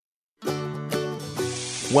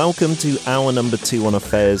Welcome to hour number 2 on a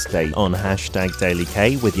Thursday on Hashtag Daily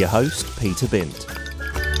K with your host, Peter Bint.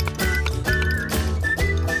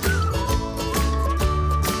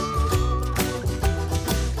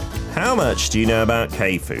 How much do you know about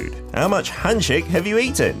K-food? How much hanshik have you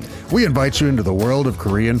eaten? We invite you into the world of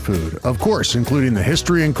Korean food, of course, including the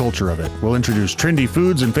history and culture of it. We'll introduce trendy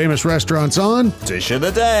foods and famous restaurants on Dish of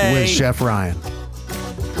the Day with Chef Ryan.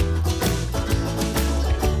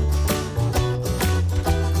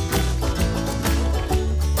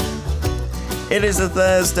 It is a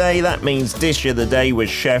Thursday. That means Dish of the Day with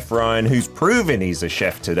Chef Ryan, who's proven he's a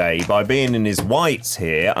chef today by being in his whites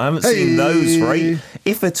here. I haven't seen those for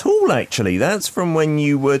if at all, actually. That's from when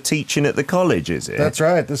you were teaching at the college, is it? That's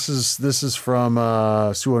right. This is from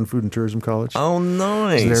Suwon Food and Tourism College. Oh,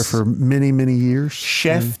 nice. I was there for many, many years.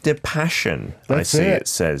 Chef de Passion, I see it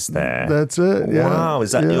says there. That's it, yeah. Wow,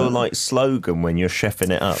 is that your slogan when you're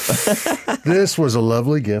chefing it up? This was a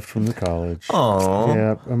lovely gift from the college. Oh,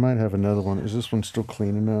 yeah, I might have another one. Is this one still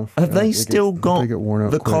clean enough? Have they still got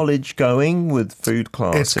the college going with food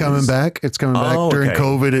classes? It's coming back. During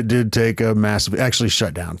COVID, it did take a massive, actually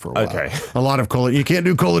shut down for a while. Okay. A lot of you can't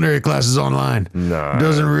do culinary classes online. No. It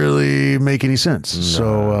doesn't really make any sense.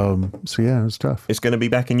 No. So yeah, it was tough. It's going to be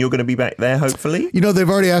back and you're going to be back there, hopefully? You know, they've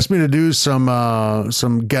already asked me to do some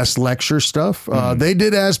guest lecture stuff. They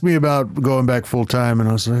did ask me about going back full time, and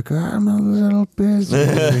I was like, I'm a little busy.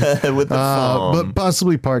 With the farm. But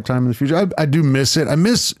possibly part-time in the future. I do miss it. I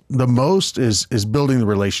miss the most is building the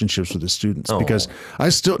relationships with the students because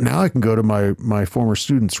now I can go to my former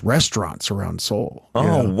students' restaurants around Seoul.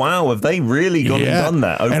 Oh, wow. Have they really gone and done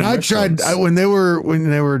that? And I tried when they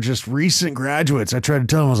were just recent graduates, I tried to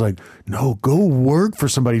tell them, I was like, no, go work for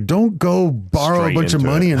somebody. Don't go borrow a bunch of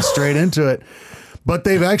money and straight into it. But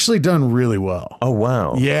they've actually done really well. Oh,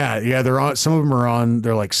 wow. Yeah. They're on. Some of them are on.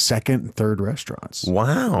 They're like second and third restaurants.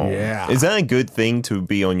 Wow. Yeah. Is that a good thing to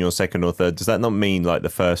be on your second or third? Does that not mean like the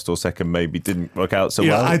first or second maybe didn't work out so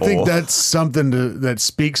well? I think that's something that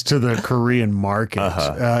speaks to the Korean market.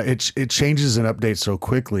 It changes and updates so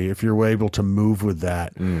quickly if you're able to move with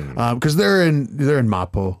that. Because they're in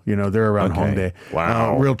Mapo. You know, they're around Hongdae.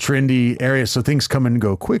 Wow. Real trendy area, so things come and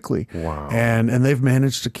go quickly. Wow. And they've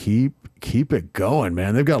managed to keep it going,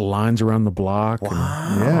 man. They've got lines around the block.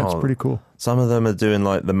 Wow. Yeah, it's pretty cool. Some of them are doing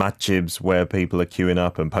like the matchibs where people are queuing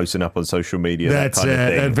up and posting up on social media. That's that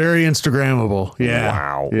kind of thing. Very Instagrammable.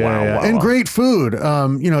 Yeah. Wow. And great food.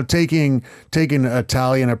 Taking an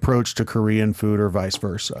Italian approach to Korean food or vice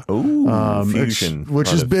versa. Ooh, fusion. Which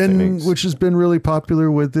has been really popular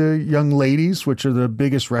with the young ladies, which are the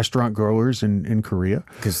biggest restaurant growers in Korea.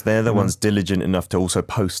 Because they're the ones diligent enough to also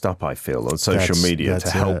post up, I feel, on social media to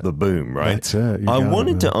help the boom, right? That's it. I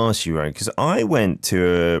wanted to ask you, right, because I went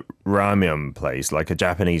to a ramen place, like a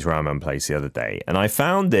Japanese ramen place the other day, and I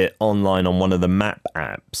found it online on one of the map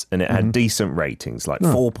apps, and it had decent ratings, like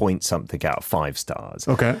 4 point something out of 5 stars.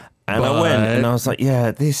 Okay. And I went and I was like,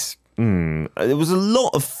 yeah, this... It was a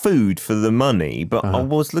lot of food for the money, but I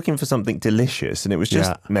was looking for something delicious, and it was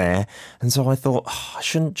just meh. And so I thought, I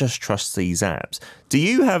shouldn't just trust these apps. Do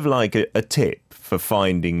you have like a tip for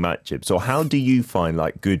finding matchups, or how do you find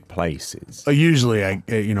like good places? Usually,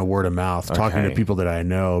 word of mouth, talking to people that I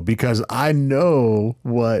know, because I know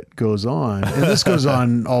what goes on, and this goes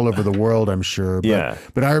on all over the world, I'm sure.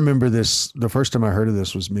 But I remember this. The first time I heard of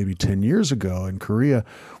this was maybe 10 years ago in Korea,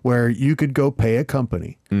 where you could go pay a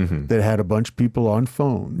company that had a bunch of people on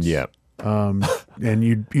phones. Yep. And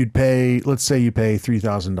you'd pay. Let's say you pay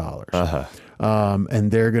 $3,000,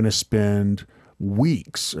 and they're going to spend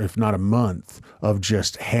weeks, if not a month, of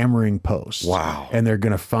just hammering posts. Wow. And they're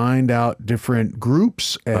going to find out different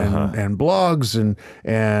groups and blogs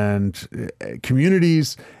and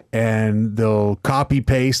communities, and they'll copy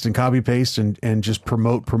paste and just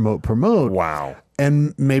promote. Wow.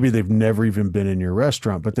 And maybe they've never even been in your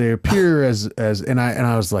restaurant, but they appear as and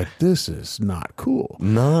I was like, this is not cool.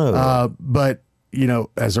 No. But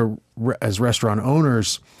as restaurant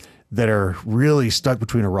owners that are really stuck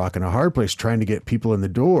between a rock and a hard place trying to get people in the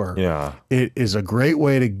door. Yeah. It is a great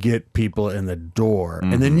way to get people in the door.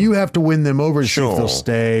 And then you have to win them over to see if they'll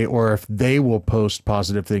stay or if they will post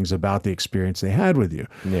positive things about the experience they had with you.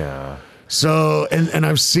 Yeah. So, and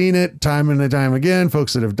I've seen it time and time again,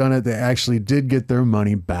 folks that have done it, they actually did get their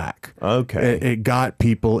money back. Okay. It got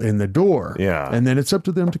people in the door. Yeah. And then it's up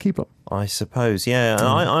to them to keep them. I suppose, yeah. And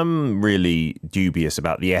I'm really dubious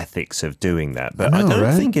about the ethics of doing that. But I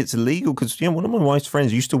don't think it's illegal because, one of my wife's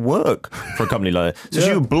friends used to work for a company like that. So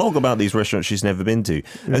she would blog about these restaurants she's never been to.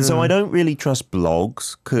 And so I don't really trust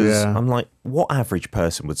blogs because I'm like, what average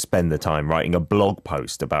person would spend the time writing a blog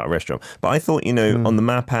post about a restaurant? But I thought, on the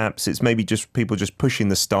map apps, it's maybe just people just pushing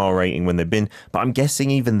the star rating when they've been. But I'm guessing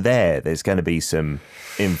even there's going to be some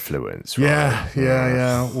influence, right?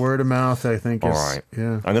 Yeah. Word of mouth, I think. All right.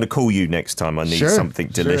 Yeah. I'm going to call you next time I need something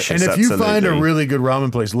delicious. And if you find a really good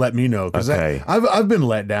ramen place, let me know. Because I've been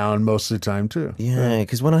let down most of the time, too. Yeah,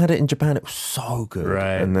 because when I had it in Japan, it was so good.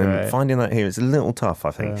 Right. And then finding that here, it's a little tough,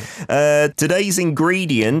 I think. Today's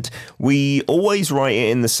ingredient, we always write it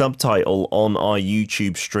in the subtitle on our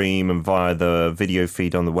YouTube stream and via the video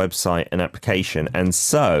feed on the website and application. And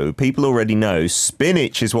so people already know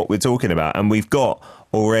spinach is what we're talking about. And we've got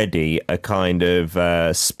already a kind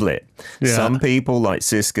of split. Yeah. Some people like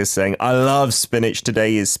Siska saying, I love spinach.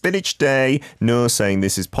 Today is spinach day. Noor saying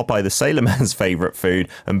this is Popeye the Sailor Man's favorite food.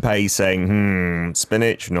 And Pei saying,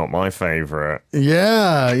 spinach, not my favorite.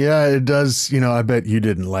 Yeah, it does. I bet you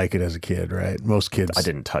didn't like it as a kid, right? Most kids. I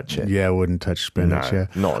didn't touch it. Yeah, wouldn't touch spinach. No,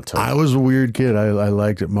 not at all. I was a weird kid. I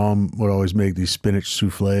liked it. Mom would always make these spinach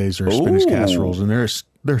souffles or spinach casseroles, and they're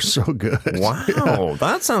so good. Wow,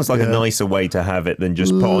 that sounds like a nicer way to have it than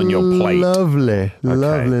just put on your plate. Lovely,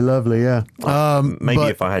 yeah. Maybe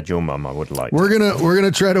if I had your mum, I would like. We're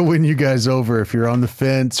gonna try to win you guys over. If you're on the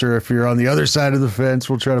fence or if you're on the other side of the fence,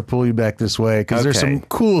 we'll try to pull you back this way because there's some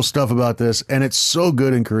cool stuff about this, and it's so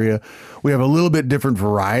good in Korea. We have a little bit different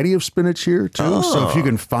variety of spinach here too. So if you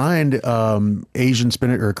can find Asian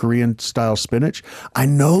spinach or Korean style spinach, I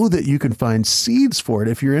know that you can find seeds for it.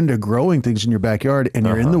 If you're into growing things in your backyard and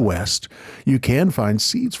you're in the West, you can find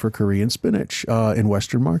seeds for Korean spinach in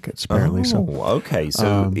Western markets, apparently. Okay.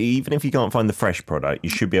 So even if you can't find the fresh product, you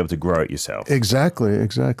should be able to grow it yourself. Exactly.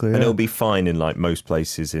 And it'll be fine in like most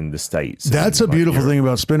places in the States. That's a beautiful thing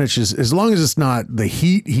about spinach is as long as it's not the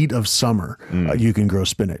heat of summer, you can grow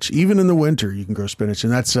spinach. Even in the winter, you can grow spinach.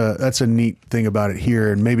 And that's a neat thing about it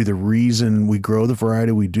here. And maybe the reason we grow the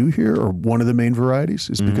variety we do here, or one of the main varieties,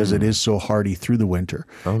 is because it is so hardy through the winter.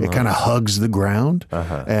 It kind of hugs the ground.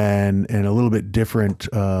 And a little bit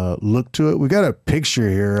different look to it. We got a picture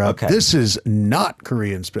here. This is not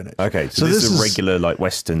Korean spinach. Okay, so this is regular like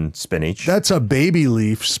Western spinach. That's a baby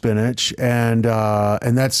leaf spinach, and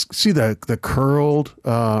that's the curled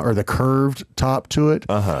or the curved top to it.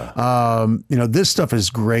 This stuff is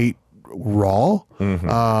great raw.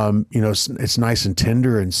 It's nice and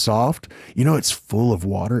tender and soft. It's full of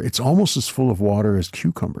water. It's almost as full of water as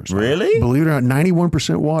cucumbers. Really? Believe it or not,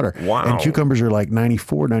 91% water. Wow. And cucumbers are like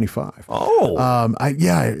 94, 95. Oh.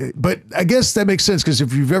 But I guess that makes sense because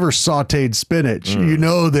if you've ever sauteed spinach, you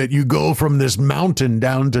know that you go from this mountain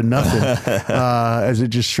down to nothing as it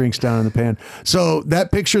just shrinks down in the pan. So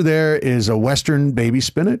that picture there is a Western baby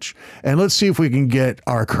spinach. And let's see if we can get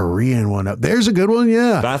our Korean one up. There's a good one.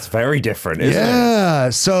 Yeah. That's very different, isn't it? Yeah,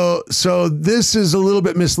 so this is a little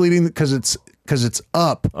bit misleading because it's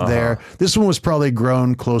up there. This one was probably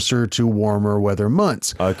grown closer to warmer weather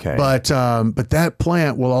months. Okay. But that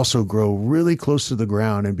plant will also grow really close to the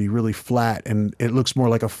ground and be really flat, and it looks more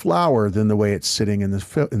like a flower than the way it's sitting in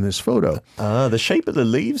this photo. The shape of the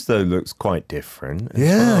leaves though looks quite different.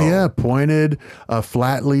 Yeah, pointed,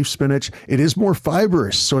 flat leaf spinach. It is more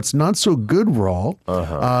fibrous, so it's not so good raw.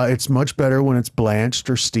 It's much better when it's blanched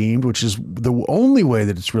or steamed, which is the only way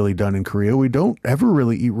that it's really done in Korea. We don't ever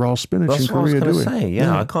really eat raw spinach in Korea.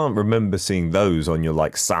 I can't remember seeing those on your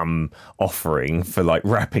like Sam offering for like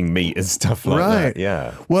wrapping meat and stuff like that.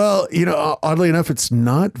 Yeah. Well, oddly enough, it's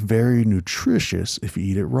not very nutritious if you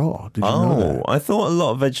eat it raw. Did you know that? I thought a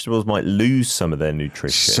lot of vegetables might lose some of their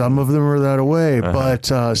nutrition. Some of them are that way,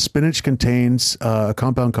 but spinach contains a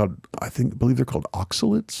compound called, I believe they're called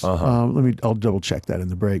oxalates. I'll double check that in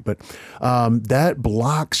the break, but that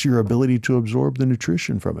blocks your ability to absorb the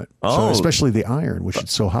nutrition from it. So especially the iron, which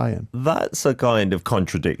it's so high in. That's a kind of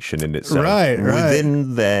contradiction in itself. Right.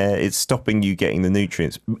 Within there, it's stopping you getting the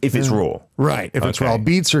nutrients if it's raw. Right. If it's raw.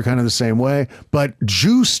 Beets are kind of the same way, but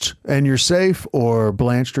juiced and you're safe, or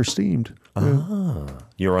blanched or steamed.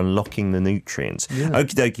 You're unlocking the nutrients.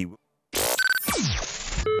 Okie dokie.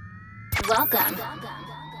 Welcome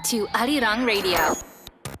to Arirang Radio.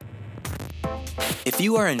 If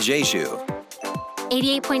you are in Jeju,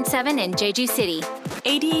 88.7 in Jeju City,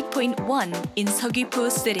 88.1 in Seogwipo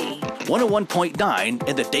City, 101.9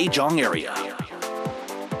 in the Daejeong area.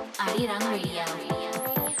 Arirang Radio.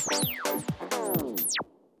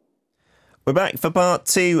 We're back for part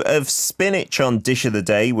 2 of Spinach on Dish of the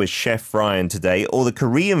Day with Chef Ryan today, or the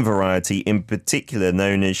Korean variety in particular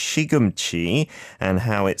known as Sigeumchi, and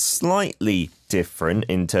how it's slightly different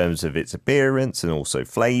in terms of its appearance and also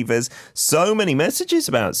flavors. So many messages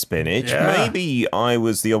about spinach. Yeah. Maybe I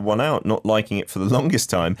was the odd one out, not liking it for the longest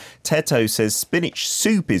time. Teto says spinach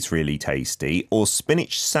soup is really tasty, or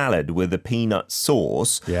spinach salad with a peanut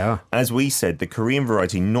sauce. Yeah. As we said, the Korean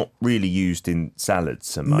variety not really used in salads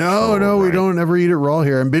so much. No, we don't ever eat it raw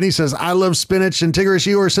here. And Benny says, I love spinach. And Tigger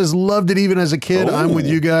Shior says, loved it even as a kid. Oh. I'm with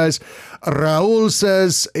you guys. Raul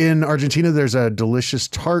says, in Argentina, there's a delicious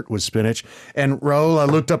tart with spinach. And Raul, I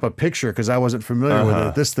looked up a picture because I wasn't familiar with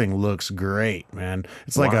it. This thing looks great, man.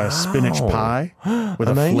 It's like a spinach pie with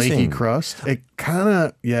a flaky crust. It kind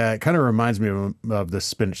of reminds me of the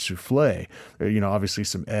spinach souffle. Obviously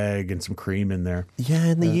some egg and some cream in there. Yeah,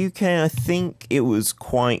 in the UK, I think it was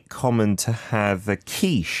quite common to have a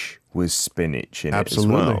quiche with spinach in it as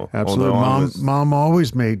well. Absolutely. Mom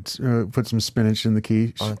always put some spinach in the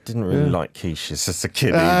quiche. I didn't really like quiches as a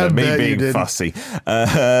kid either, me being fussy.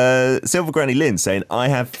 Silver Granny Lynn saying, I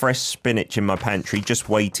have fresh spinach in my pantry just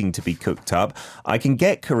waiting to be cooked up. I can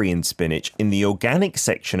get Korean spinach in the organic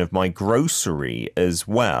section of my grocery as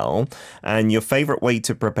well. And your favourite way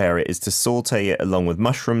to prepare it is to saute it along with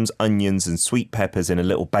mushrooms, onions and sweet peppers in a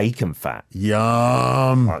little bacon fat.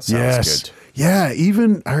 Yum. That sounds good. Yeah,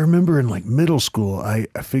 even I remember in like middle school, I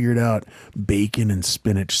figured out bacon and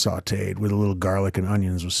spinach sauteed with a little garlic and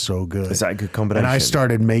onions was so good. Is that a good combination? And I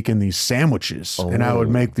started making these sandwiches, and I would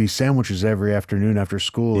make these sandwiches every afternoon after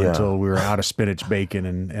school until we were out of spinach, bacon,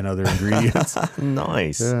 and other ingredients.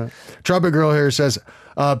 Nice. Yeah. Tropic Girl here says,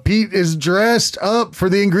 Pete is dressed up for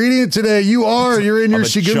the ingredient today. You're in your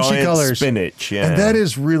Sigeumchi colors. Spinach, yeah. And that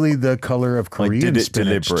is really the color of Korean I did it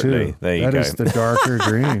spinach deliberately. too. There you go. That is the darker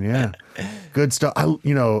green, yeah. Good stuff.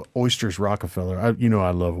 Oysters Rockefeller. I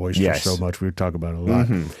love oysters so much. We talk about it a lot.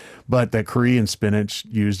 But that Korean spinach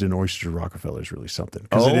used in Oyster Rockefeller is really something.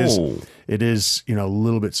 Because it is, a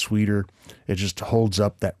little bit sweeter. It just holds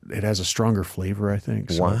up it has a stronger flavor, I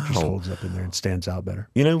think. So it just holds up in there and stands out better.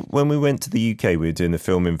 When we went to the UK, we were doing the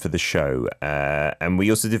filming for the show. And we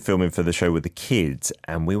also did filming for the show with the kids.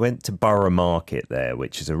 And we went to Borough Market there,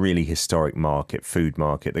 which is a really historic market, food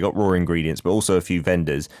market. They got raw ingredients, but also a few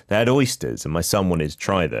vendors. They had oysters, and my son wanted to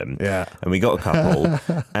try them. Yeah. And we got a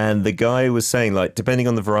couple. And the guy was saying, depending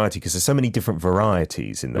on the variety, because there's so many different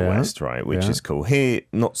varieties in the West, right? Which is cool. Here,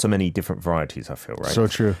 not so many different varieties, I feel, right? So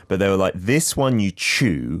true. But they were like, this one you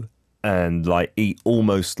chew and eat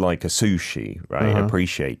almost like a sushi, right?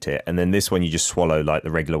 Appreciate it. And then this one you just swallow like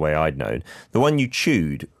the regular way I'd known. The one you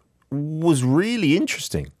chewed was really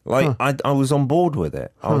interesting. I was on board with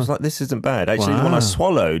it. I was like, this isn't bad. Actually, the one I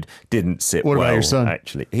swallowed didn't sit well. What about your son?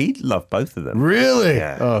 Actually, he loved both of them. Really?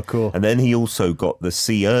 Yeah. Oh, cool. And then he also got the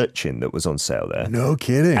sea urchin that was on sale there. No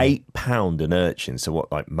kidding. £8 an urchin. So what,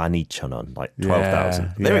 $12,000, like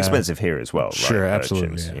 12,000. They're expensive here as well. Sure, right?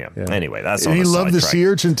 absolutely. Yeah. Anyway, that's on And he loved the sea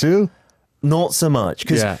urchin too? Not so much,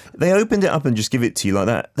 because they opened it up and just give it to you like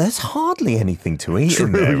that. There's hardly anything to eat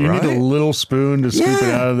in there, You right? need a little spoon to scoop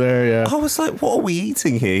it out of there, yeah. I was like, what are we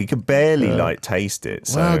eating here? You could barely, taste it.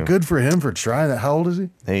 So. Wow, good for him for trying that. How old is he?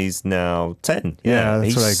 He's now 10. Yeah, that's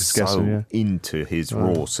he's what I was guessing, into his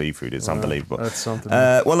raw seafood. It's unbelievable. That's something.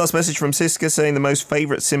 One last message from Siska saying the most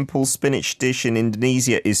favourite simple spinach dish in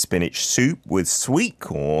Indonesia is spinach soup with sweet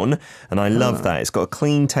corn. And I love that. It's got a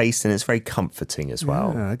clean taste and it's very comforting as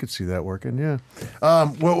well. Yeah, I could see that working, yeah.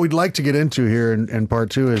 What we'd like to get into here in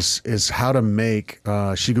part 2 is how to make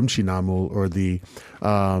Sigeumchi namul, or the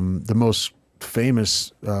most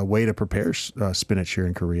famous way to prepare spinach here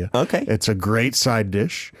in Korea. Okay. It's a great side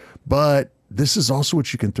dish, but this is also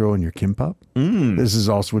what you can throw in your kimbap. This is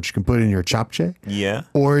also what you can put in your japchae. Yeah.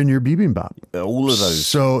 Or in your bibimbap. All of those.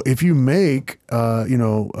 So if you make,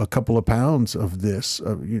 a couple of pounds of this,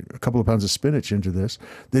 a couple of pounds of spinach into this,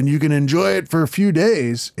 then you can enjoy it for a few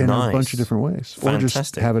days in a bunch of different ways. Fantastic. Or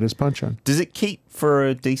just have it as panchan. Does it keep for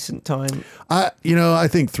a decent time? I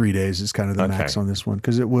think 3 days is kind of the max on this one,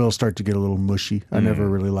 because it will start to get a little mushy. I never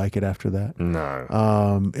really like it after that.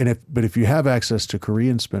 No. But if you have access to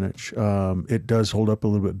Korean spinach, it does hold up a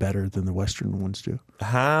little bit better than the Western ones do.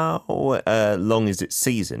 How long is it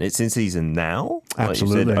season? It's in season now?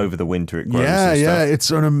 Absolutely. Like you said, over the winter it grows. Yeah.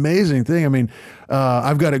 It's an amazing thing. I mean,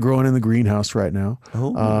 I've got it growing in the greenhouse right now.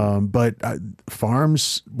 But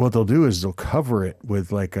farms, what they'll do is they'll cover it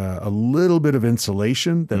with like a little bit of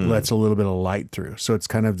insulation that lets a little bit of light through. So it's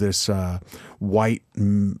kind of this white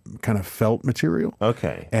kind of felt material.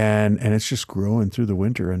 Okay. And it's just growing through the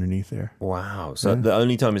winter underneath there. Wow. So the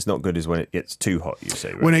only time it's not good is when it gets too hot, you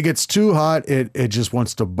say, right? When it gets too hot, it just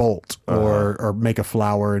wants to bolt or make a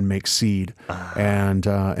flower and make seed.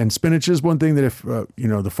 And spinach is one thing that if,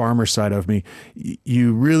 the farmer side of me,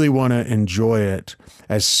 you really want to enjoy it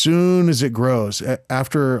as soon as it grows.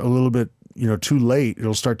 After a little bit, too late,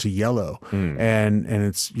 it'll start to yellow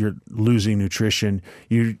and you're losing nutrition.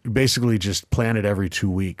 You basically just plant it every 2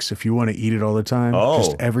 weeks. If you want to eat it all the time,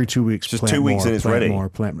 just every 2 weeks, just plant 2 weeks more, and it's ready.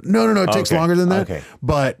 No, it takes longer than that. Okay.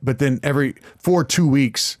 But then for 2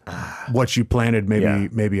 weeks, what you planted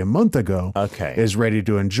maybe a month ago is ready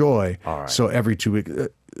to enjoy. All right. So every 2 weeks.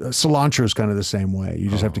 Cilantro is kind of the same way. You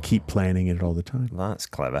just have to keep planting it all the time. That's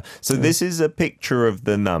clever. So this is a picture of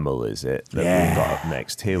the namul, is it? That we've got up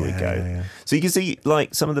next. Here we go. Yeah. So you can see,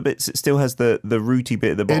 like, some of the bits, it still has the rooty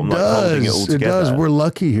bit at the bottom, holding it all together. It does. We're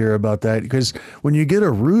lucky here about that because when you get a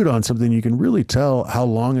root on something, you can really tell how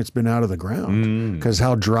long it's been out of the ground because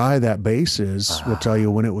how dry that base is will tell you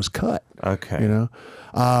when it was cut. Okay.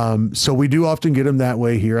 So we do often get them that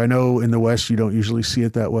way here. I know in the West you don't usually see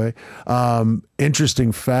it that way.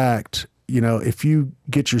 Interesting fact, if you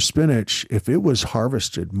get your spinach, if it was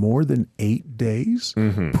harvested more than 8 days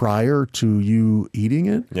prior to you eating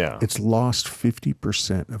it, it's lost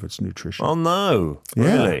 50% of its nutrition. Oh, no.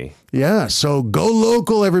 Really? Yeah. So go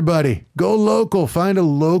local, everybody. Go local. Find a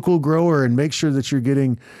local grower and make sure that you're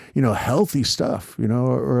getting, healthy stuff,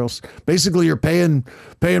 or else basically you're paying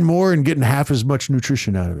more and getting half as much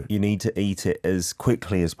nutrition out of it. You need to eat it as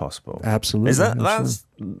quickly as possible. Absolutely. That's,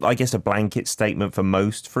 I guess, a blanket statement for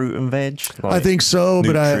most fruit and veg? I think so,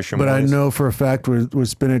 but I know for a fact with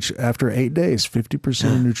spinach, after 8 days,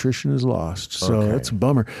 50% of nutrition is lost. So that's a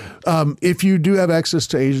bummer. If you do have access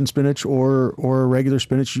to Asian spinach or regular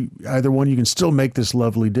spinach, either one, you can still make this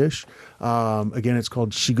lovely dish. Again, it's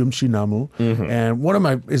called Sigeumchi namu.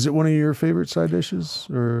 And is it one of your favorite side dishes?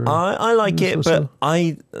 Or I like it, but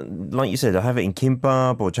like you said, I have it in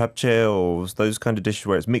kimbap or japchae or those kind of dishes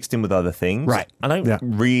where it's mixed in with other things. Right. I don't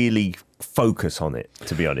really focus on it,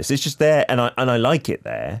 to be honest. It's just there, and I like it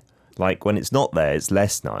there. Like when it's not there, it's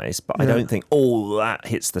less nice, but I don't think that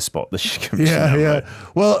hits the spot. The Sigeumchi namu. Yeah.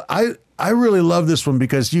 Well, I really love this one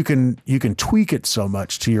because you can tweak it so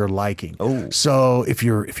much to your liking. Oh. So if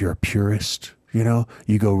you're a purist,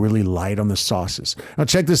 you go really light on the sauces. Now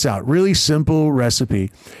check this out. Really simple recipe.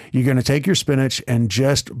 You're going to take your spinach and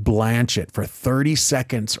just blanch it for 30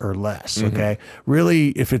 seconds or less. Okay.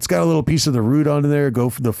 Really, if it's got a little piece of the root on there, go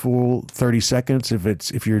for the full 30 seconds.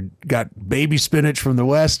 If you're got baby spinach from the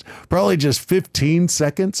West, probably just 15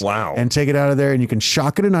 seconds. Wow. And take it out of there, and you can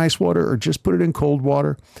shock it in ice water or just put it in cold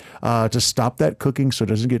water to stop that cooking so it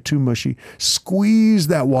doesn't get too mushy. Squeeze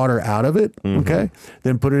that water out of it. Okay.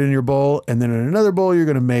 Then put it in your bowl, and then in another bowl, you're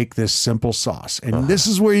going to make this simple sauce. And this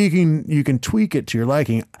is where you can tweak it to your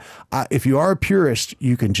liking. If you are a purist,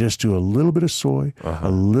 you can just do a little bit of soy,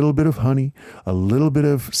 a little bit of honey, a little bit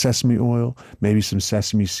of sesame oil, maybe some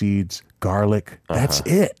sesame seeds, garlic. That's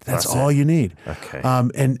it. That's all you need. Okay.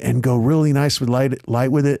 And go really nice with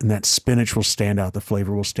light with it, and that spinach will stand out. The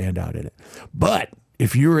flavor will stand out in it. But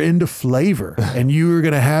if you're into flavor and you're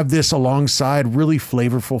going to have this alongside really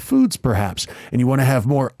flavorful foods, perhaps, and you want to have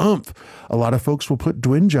more oomph, a lot of folks will put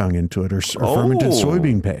doenjang into it or fermented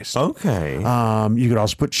soybean paste. Okay. You could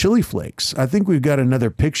also put chili flakes. I think we've got another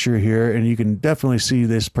picture here, and you can definitely see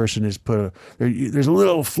this person has put there's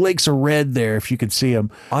little flakes of red there if you could see them.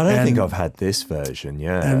 I don't think I've had this version,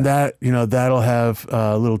 And that'll have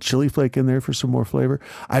a little chili flake in there for some more flavor.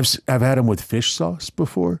 I've had them with fish sauce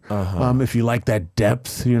before. If you like that depth,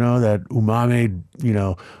 that umami,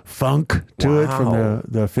 funk to it from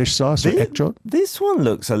the fish sauce or ekjot. This one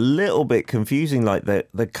looks a little bit confusing, like the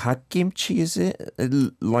gatgimchi, is it?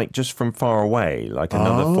 Like just from far away, like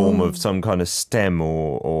another form of some kind of stem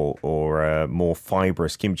or more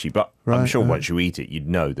fibrous kimchi. But I'm sure once you eat it, you'd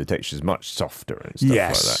know the texture is much softer and stuff like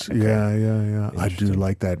that. Okay. Yeah. I do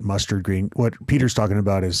like that mustard green. What Peter's talking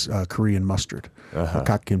about is Korean mustard,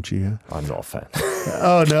 gatgimchi. Yeah. I'm not a fan.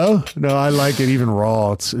 Oh no, I like it even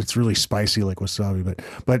raw. It's really spicy like wasabi.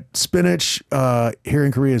 But spinach here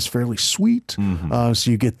in Korea is fairly sweet,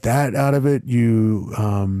 so you get that out of it.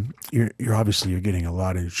 You're obviously getting a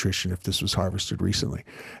lot of nutrition if this was harvested recently,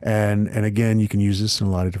 and again you can use this in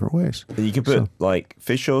a lot of different ways. You can put like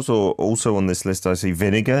fish sauce, or also on this list I see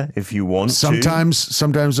vinegar if you want. Sometimes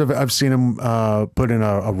I've seen them put in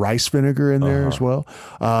a rice vinegar in there as well.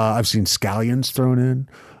 I've seen scallions thrown in.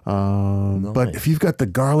 Nice. But if you've got the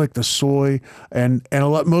garlic, the soy, and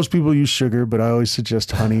most people use sugar, but I always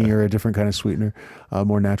suggest honey or a different kind of sweetener,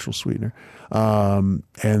 more natural sweetener.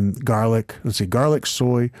 And garlic, garlic,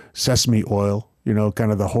 soy, sesame oil,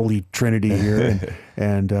 kind of the holy trinity here.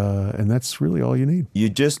 And that's really all you need. You're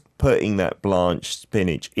just putting that blanched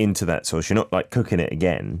spinach into that sauce. You're not like cooking it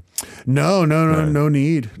again. No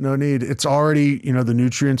need. It's already, the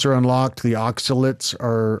nutrients are unlocked. The oxalates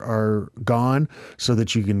are gone so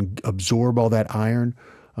that you can absorb all that iron.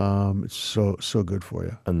 It's so good for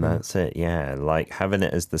you. And that's it, yeah. Like having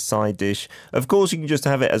it as the side dish. Of course, you can just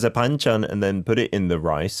have it as a banchan and then put it in the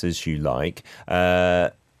rice as you like.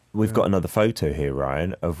 We've got another photo here,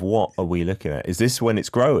 Ryan, of what are we looking at? Is this when it's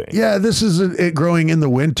growing? Yeah, this is it growing in the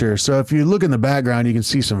winter. So if you look in the background, you can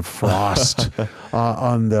see some frost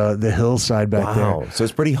on the hillside back there. Wow, so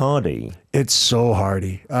it's pretty hardy. It's so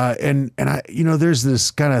hardy. And I, there's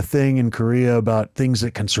this kind of thing in Korea about things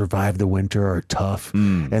that can survive the winter are tough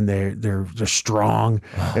and they're strong.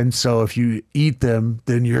 And so if you eat them,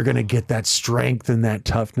 then you're going to get that strength and that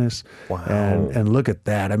toughness. Wow. And look at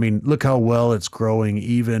that. I mean, look how well it's growing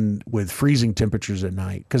even with freezing temperatures at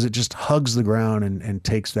night, because it just hugs the ground and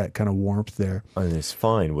takes that kind of warmth there. And it's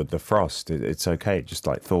fine with the frost. It's okay. It just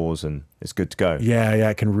like thaws and it's good to go. Yeah,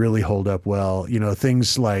 it can really hold up well.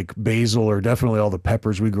 Things like basil or definitely all the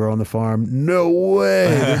peppers we grow on the farm. No way.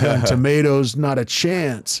 They're done. Tomatoes, not a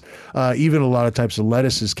chance. Even a lot of types of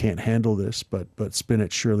lettuces can't handle this, but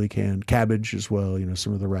spinach surely can. Cabbage as well.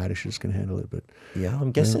 Some of the radishes can handle it. But yeah,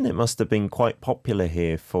 I'm guessing it must have been quite popular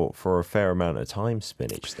here for a fair amount of time,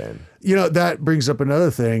 spinach then. That brings up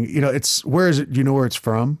another thing. Where is it? Do you know where it's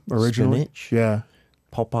from originally? Spinach? Yeah.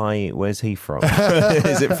 Popeye, where's he from?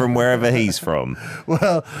 Is it from wherever he's from?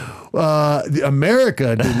 Well,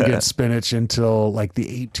 America didn't get spinach until like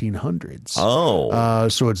the 1800s. Oh.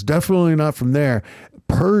 So it's definitely not from there.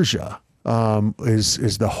 Persia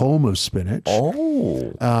is the home of spinach.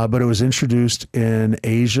 Oh. But it was introduced in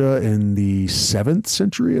Asia in the 7th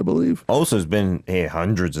century, I believe. Also, it's been here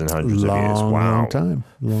hundreds and hundreds of years. Wow. Long time.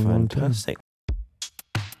 Fantastic.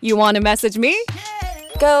 You want to message me?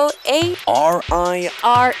 Go RIRANG.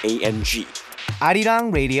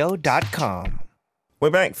 ArirangRadio.com. We're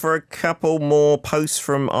back for a couple more posts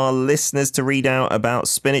from our listeners to read out about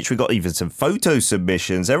spinach. We got even some photo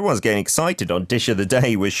submissions. Everyone's getting excited on Dish of the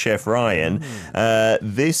Day with Chef Ryan.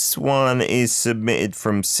 This one is submitted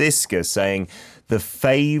from Siska saying, the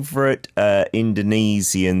favourite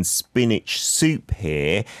Indonesian spinach soup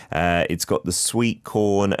here. It's got the sweet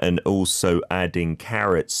corn and also adding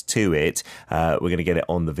carrots to it. We're going to get it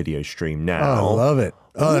on the video stream now. Oh, I love it.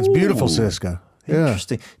 Oh, that's beautiful, Siska. Yeah.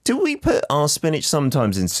 Interesting. Do we put our spinach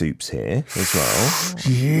sometimes in soups here as well?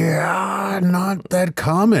 Yeah, not that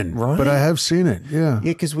common, right? But I have seen it. Yeah,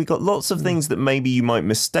 because we got lots of things that maybe you might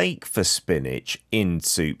mistake for spinach in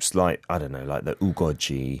soups, like I don't know, like the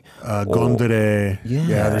ugoji, gondere.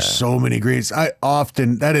 Yeah, there's so many greens.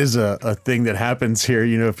 That is a thing that happens here.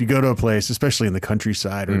 If you go to a place, especially in the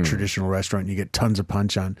countryside or a traditional restaurant, you get tons of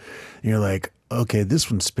panchan, and you're like, okay, this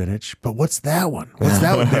one's spinach, but what's that one? What's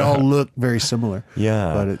that one? They all look very similar.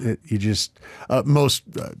 Yeah. But you just, most,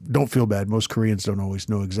 don't feel bad. Most Koreans don't always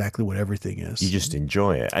know exactly what everything is. You just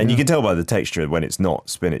enjoy it. And you can tell by the texture when it's not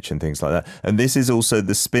spinach and things like that. And this is also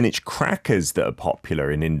the spinach crackers that are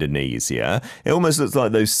popular in Indonesia. It almost looks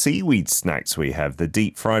like those seaweed snacks we have, the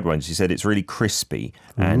deep fried ones. She said it's really crispy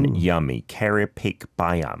and yummy. Keripik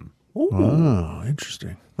bayam. Ooh. Oh,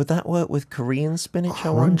 interesting. Would that work with Korean spinach?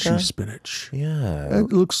 Crunchy spinach. Yeah.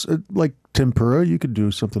 It looks like tempura. You could do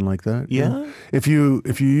something like that. Yeah. If you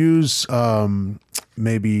use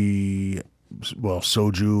maybe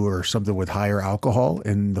soju or something with higher alcohol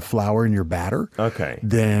in the flour in your batter, okay,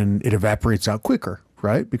 then it evaporates out quicker,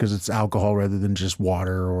 right? Because it's alcohol rather than just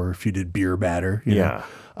water, or if you did beer batter. You know?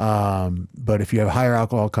 But if you have higher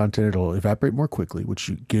alcohol content, it'll evaporate more quickly, which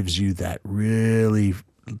gives you that really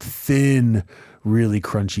thin, really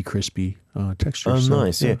crunchy, crispy texture. Oh,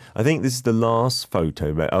 nice. Yeah. I think this is the last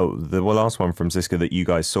photo, the last one from Siska that you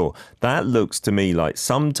guys saw. That looks to me like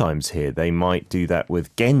sometimes here they might do that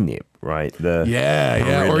with genip, right?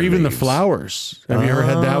 Or even the flowers. Have you ever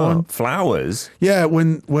had that one? Flowers? Yeah,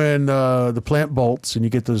 when the plant bolts and you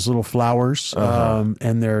get those little flowers,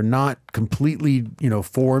 and they're not completely,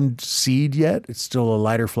 formed seed yet. It's still a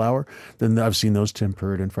lighter flower. Then I've seen those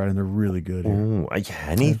tempered and fried, and they're really good. Oh,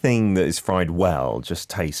 anything that is fried well just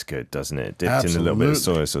tastes good, doesn't it? Dipped in a little bit of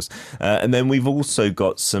soy sauce. And then we've also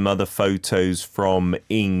got some other photos from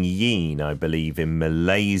Ing Yin, I believe, in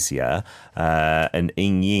Malaysia. And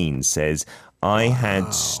Ing Yin says, I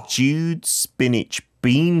had stewed spinach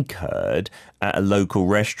bean curd at a local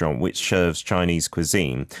restaurant which serves Chinese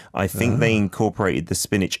cuisine. I think they incorporated the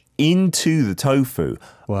spinach into the tofu.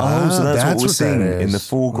 Wow, so that's what we're seeing that in the is.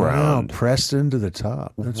 foreground. Wow, pressed into the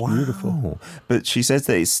top. That's beautiful. But she says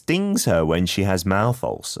that it stings her when she has mouth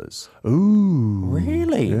ulcers. Ooh.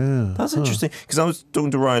 Really? Yeah. That's interesting. Because I was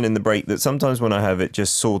talking to Ryan in the break that sometimes when I have it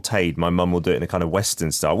just sauteed, my mum will do it in a kind of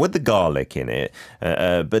Western style with the garlic in it,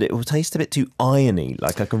 but it will taste a bit too irony.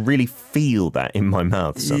 Like I can really feel that in my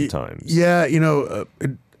mouth sometimes. Yeah,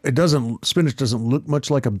 spinach doesn't look much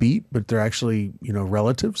like a beet, but they're actually,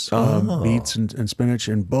 relatives, beets and spinach.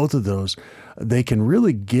 And both of those, they can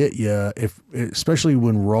really get you, especially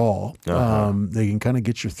when raw, they can kind of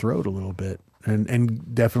get your throat a little bit.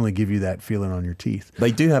 And definitely give you that feeling on your teeth.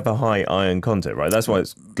 They do have a high iron content, right? That's why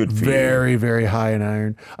it's good for you. Very, very high in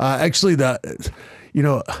iron. Actually,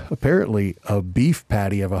 apparently a beef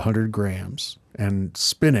patty of 100 grams and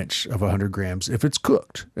spinach of 100 grams, if it's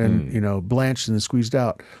cooked and, blanched and then squeezed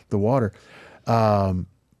out the water,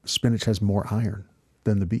 spinach has more iron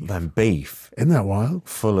than the beef. Than beef. Isn't that wild?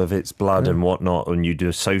 Full of its blood and whatnot, and you do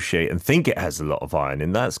associate and think it has a lot of iron,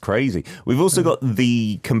 and that's crazy. We've also got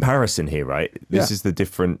the comparison here, right? This is the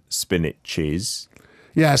different spinaches.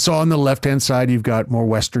 Yeah, so on the left-hand side, you've got more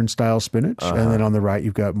Western-style spinach, and then on the right,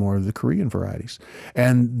 you've got more of the Korean varieties.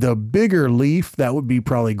 And the bigger leaf, that would be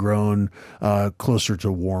probably grown closer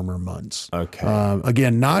to warmer months. Okay.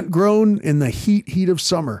 Again, not grown in the heat of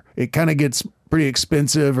summer. It kind of gets pretty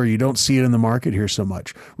expensive, or you don't see it in the market here so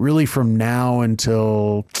much. Really, from now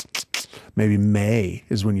until maybe May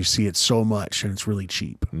is when you see it so much, and it's really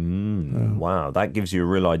cheap. Wow, that gives you a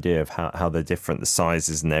real idea of how they're different, the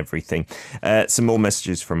sizes and everything. Some more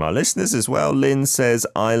messages from our listeners as well. Lynn says,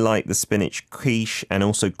 I like the spinach quiche and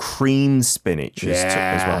also cream spinach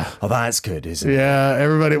as well. Oh, that's good, isn't it? Yeah,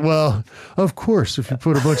 everybody. Well, of course, if you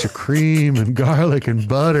put a bunch of cream and garlic and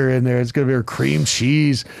butter in there, it's going to be a cream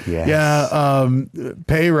cheese. Yes. Yeah,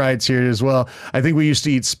 Pay writes here as well. I think we used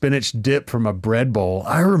to eat spinach dip from a bread bowl.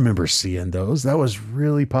 I remember seeing those. That was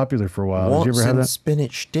really popular for a while. What's Did you ever have in that?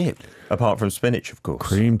 Spinach dip? Apart from spinach, of course.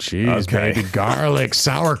 Cream cheese, baby, garlic,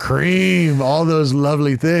 sour cream, all those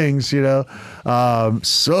lovely things, so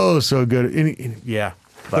good. Yeah.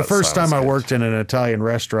 The first time I worked in an Italian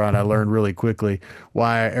restaurant, I learned really quickly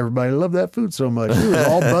why everybody loved that food so much. It was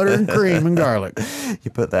all butter and cream and garlic.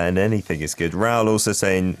 You put that in anything, it's good. Raoul also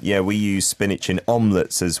saying, yeah, we use spinach in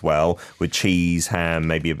omelettes as well, with cheese, ham,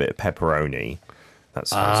 maybe a bit of pepperoni. That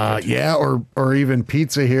sounds good. Yeah, or even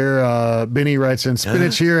pizza here. Benny writes in,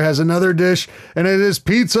 spinach here has another dish, and it is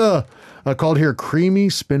pizza. Called here creamy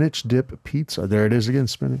spinach dip pizza. There it is again,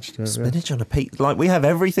 spinach dip. Spinach on a pizza. Like we have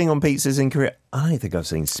everything on pizzas in Korea. I don't think I've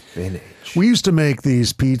seen spinach. We used to make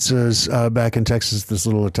these pizzas back in Texas, this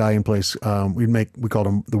little Italian place. We called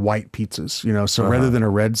them the white pizzas, So rather than a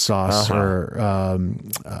red sauce or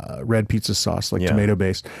red pizza sauce, like tomato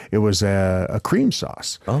based, it was a cream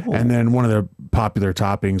sauce. Oh. And then one of the popular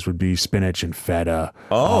toppings would be spinach and feta,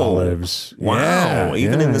 olives. Wow.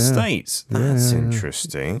 Even in the States. That's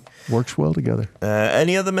interesting. Works well together.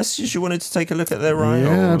 Any other messages you wanted to take a look at there, Ryan?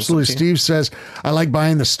 Yeah, absolutely. Steve says, I like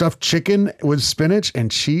buying the stuffed chicken with spinach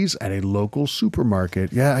and cheese at a local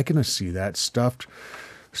supermarket. Yeah, I can see that. Stuffed.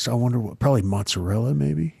 So I wonder probably mozzarella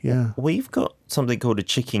maybe. Yeah. We've got something called a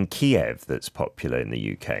chicken Kiev that's popular in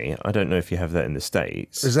the UK. I don't know if you have that in the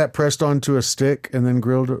States. Is that pressed onto a stick and then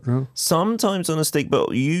grilled? No? Sometimes on a stick,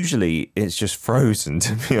 but usually it's just frozen,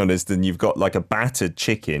 to be honest. And you've got like a battered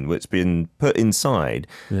chicken that's been put inside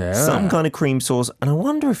some kind of cream sauce. And I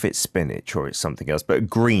wonder if it's spinach or it's something else, but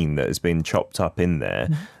green that has been chopped up in there.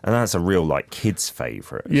 And that's a real like kid's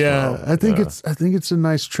favorite. Yeah, well. I think it's a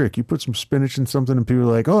nice trick. You put some spinach in something and people are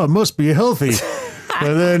like, oh, it must be healthy.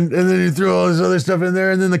 And then you throw all this other stuff in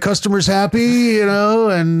there, and then the customer's happy,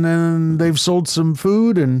 and they've sold some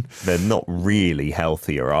food, and they're not really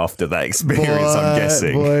healthier after that experience. I'm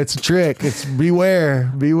guessing. Boy, it's a trick. It's beware.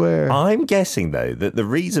 I'm guessing though that the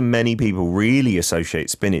reason many people really associate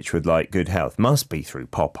spinach with like good health must be through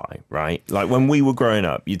Popeye, right? Like when we were growing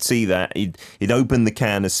up, you'd see that he'd open the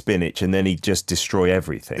can of spinach and then he'd just destroy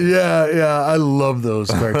everything. Yeah, I love those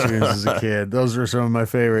cartoons as a kid. Those are some of my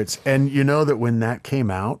favorites, and you know that when that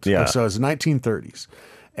came out. So it was 1930s,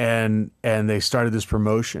 and they started this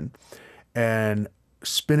promotion, and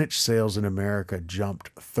spinach sales in America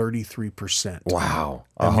jumped 33%. Wow,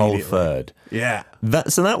 a whole third. Yeah.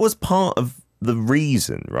 So that was part of the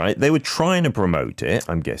reason, right? They were trying to promote it,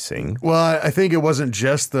 I'm guessing. Well, I think it wasn't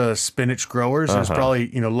just the spinach growers. It was probably,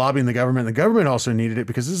 lobbying the government. The government also needed it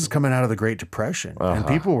because this is coming out of the Great Depression. And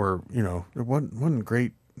people were, there wasn't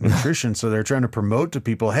great nutrition. So they're trying to promote to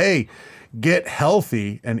people, hey, get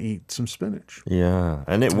healthy and eat some spinach. Yeah.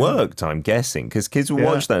 And it worked, I'm guessing, because kids will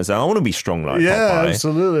watch that and say, I want to be strong like Popeye.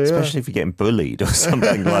 Absolutely. Especially if you're getting bullied or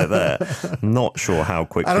something like that. I'm not sure how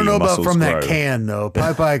quickly I don't know about from grow. that can, though.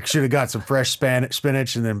 Popeye should have got some fresh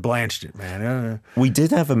spinach and then blanched it, man. We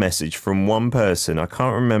did have a message from one person, I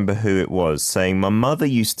can't remember who it was, saying, my mother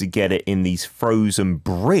used to get it in these frozen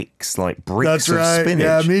bricks, like bricks of spinach.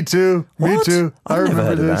 Yeah, me too. What? Me too. I I've never remember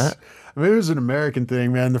heard of this. that. Maybe it was an American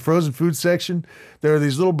thing, man. The frozen food section, there were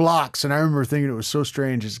these little blocks, and I remember thinking it was so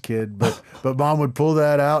strange as a kid. But Mom would pull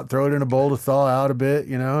that out, throw it in a bowl to thaw out a bit,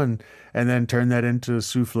 and then turn that into a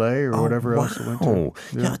souffle or whatever else it went to.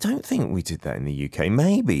 Yeah, I don't think we did that in the UK.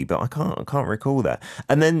 Maybe, but I can't recall that.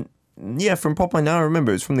 And then, from Popeye, now I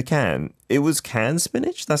remember it was from the can. It was canned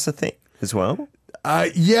spinach. That's a thing as well.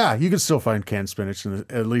 Yeah, you can still find canned spinach,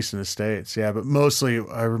 at least in the States. Yeah, but mostly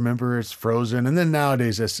I remember it's frozen. And then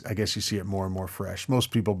nowadays, I guess you see it more and more fresh.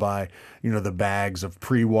 Most people buy, the bags of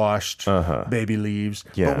pre-washed baby leaves.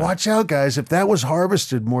 Yeah. But watch out, guys. If that was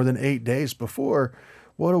harvested more than 8 days before,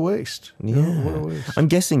 what a waste. Yeah. What a waste. I'm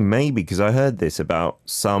guessing maybe, because I heard this about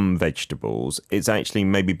some vegetables, it's actually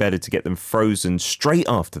maybe better to get them frozen straight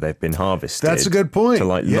after they've been harvested. That's a good point. To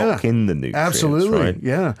lock in the nutrients. Absolutely. Right?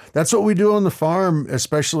 Yeah. That's what we do on the farm,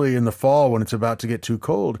 especially in the fall when it's about to get too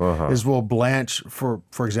cold, is we'll blanch, for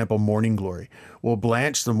example, morning glory. We'll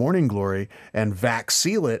blanch the morning glory and vac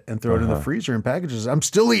seal it and throw it in the freezer in packages. I'm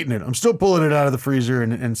still eating it. I'm still pulling it out of the freezer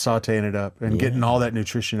and sauteing it up and getting all that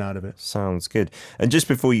nutrition out of it. Sounds good. And just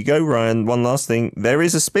before you go, Ryan, one last thing. There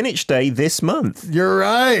is a spinach day this month. You're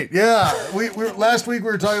right. Yeah. We last week we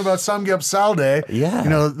were talking about Samgyeopsal Day. Yeah.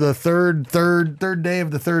 The third day of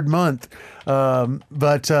the third month.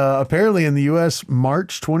 But apparently in the U.S.,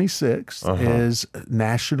 March 26th is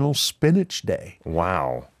National Spinach Day.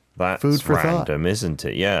 Wow. That's food for random, thought. Isn't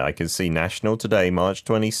it? Yeah, I can see National today, March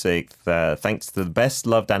 26th. Thanks to the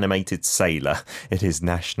best-loved animated sailor, it is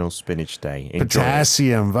National Spinach Day. Enjoy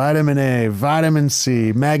Potassium, it. vitamin A, vitamin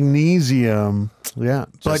C, magnesium. Yeah,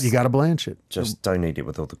 but you got to blanch it. Just don't eat it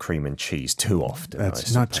with all the cream and cheese too often.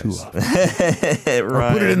 That's not too often. Right.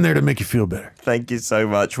 Or put it in there to make you feel better. Thank you so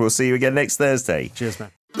much. We'll see you again next Thursday. Cheers,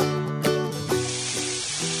 man.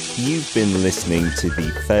 You've been listening to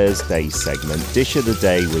the Thursday segment, Dish of the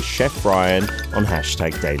Day with Chef Ryan on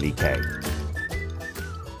 #DailyK.